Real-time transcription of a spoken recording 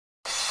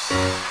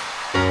My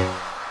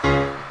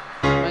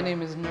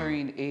name is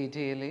Noreen A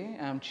Daley.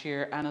 I'm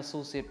Chair and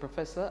Associate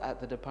Professor at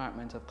the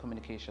Department of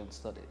Communication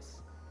Studies.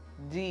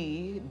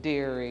 D,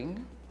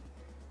 daring.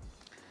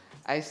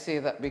 I say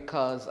that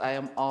because I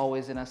am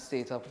always in a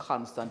state of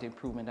constant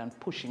improvement and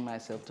pushing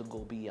myself to go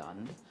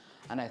beyond.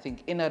 And I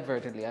think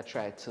inadvertently I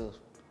try to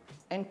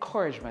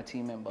encourage my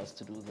team members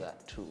to do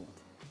that too.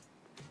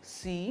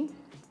 C,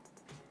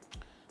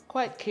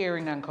 quite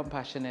caring and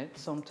compassionate.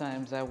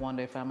 Sometimes I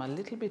wonder if I'm a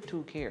little bit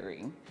too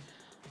caring,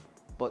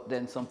 but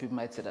then some people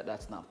might say that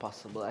that's not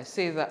possible. I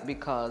say that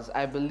because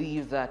I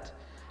believe that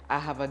I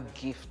have a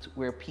gift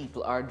where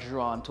people are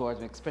drawn towards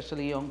me,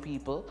 especially young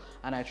people,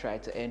 and I try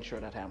to ensure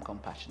that I'm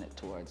compassionate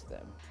towards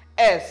them.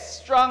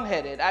 S,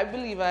 strong-headed. I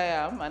believe I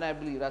am, and I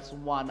believe that's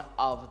one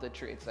of the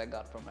traits I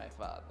got from my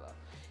father.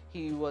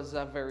 He was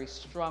a very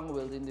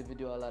strong-willed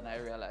individual, and I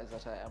realized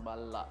that I am a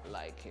lot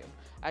like him.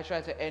 I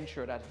try to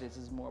ensure that it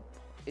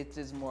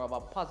is more of a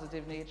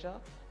positive nature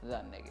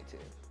than negative.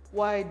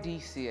 Why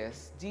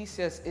DCS?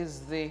 DCS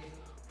is the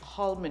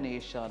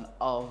culmination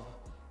of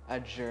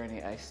a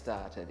journey I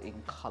started in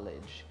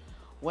college.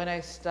 When I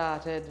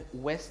started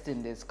West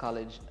Indies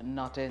College,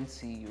 not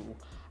NCU,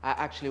 I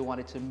actually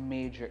wanted to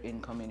major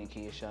in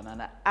communication,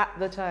 and at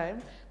the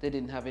time they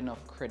didn't have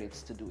enough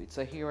credits to do it.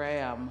 So here I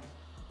am,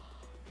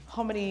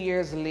 how many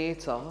years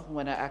later,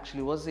 when I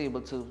actually was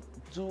able to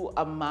do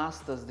a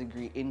master's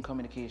degree in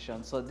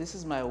communication. So this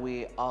is my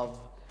way of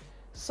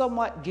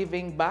somewhat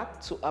giving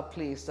back to a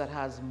place that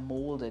has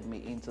molded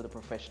me into the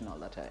professional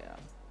that I am.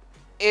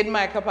 In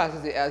my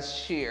capacity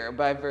as chair,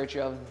 by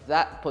virtue of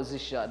that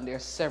position, there are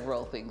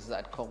several things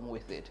that come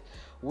with it.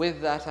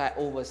 With that, I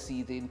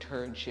oversee the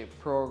internship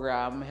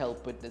program,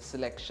 help with the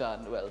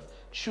selection,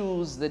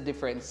 choose the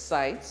different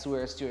sites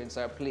where students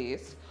are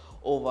placed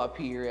over a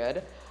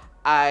period.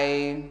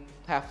 I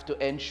have to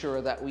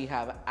ensure that we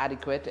have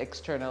adequate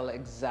external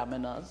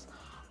examiners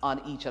on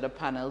each of the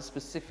panels,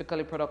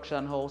 specifically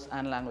production house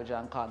and language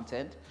and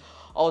content.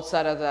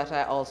 Outside of that,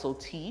 I also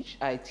teach.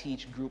 I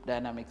teach group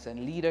dynamics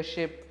and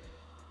leadership,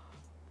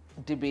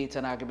 debate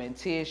and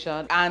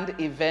argumentation, and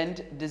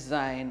event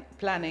design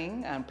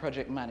planning and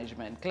project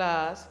management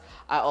class.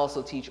 I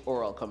also teach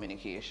oral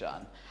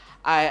communication.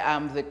 I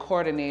am the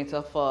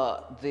coordinator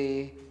for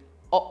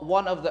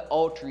one of the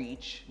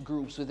outreach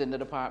groups within the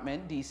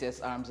department,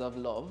 DCS Arms of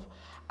Love.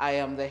 I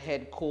am the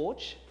head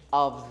coach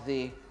of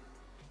the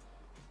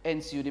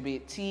NCU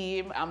debate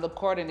team. I'm the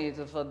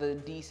coordinator for the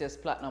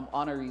DCS Platinum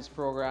Honorees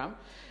program.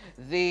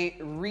 The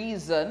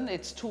reason,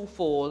 it's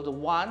twofold.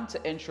 One,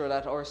 to ensure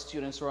that our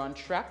students are on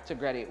track to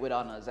graduate with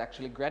honors,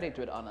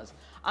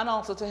 and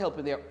also to help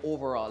with their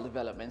overall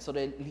development, so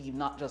they leave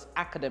not just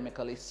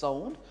academically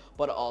sound,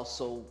 but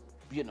also,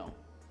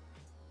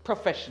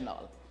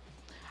 professional.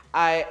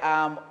 I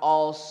am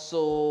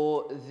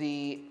also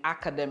the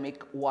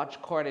academic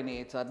watch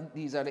coordinator.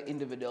 These are the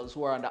individuals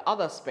who are on the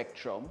other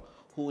spectrum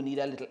who need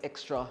a little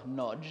extra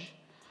nudge.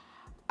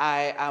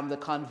 I am the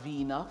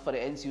convener for the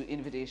NCU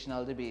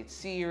Invitational Debate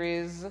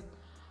Series,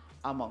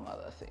 among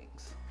other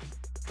things.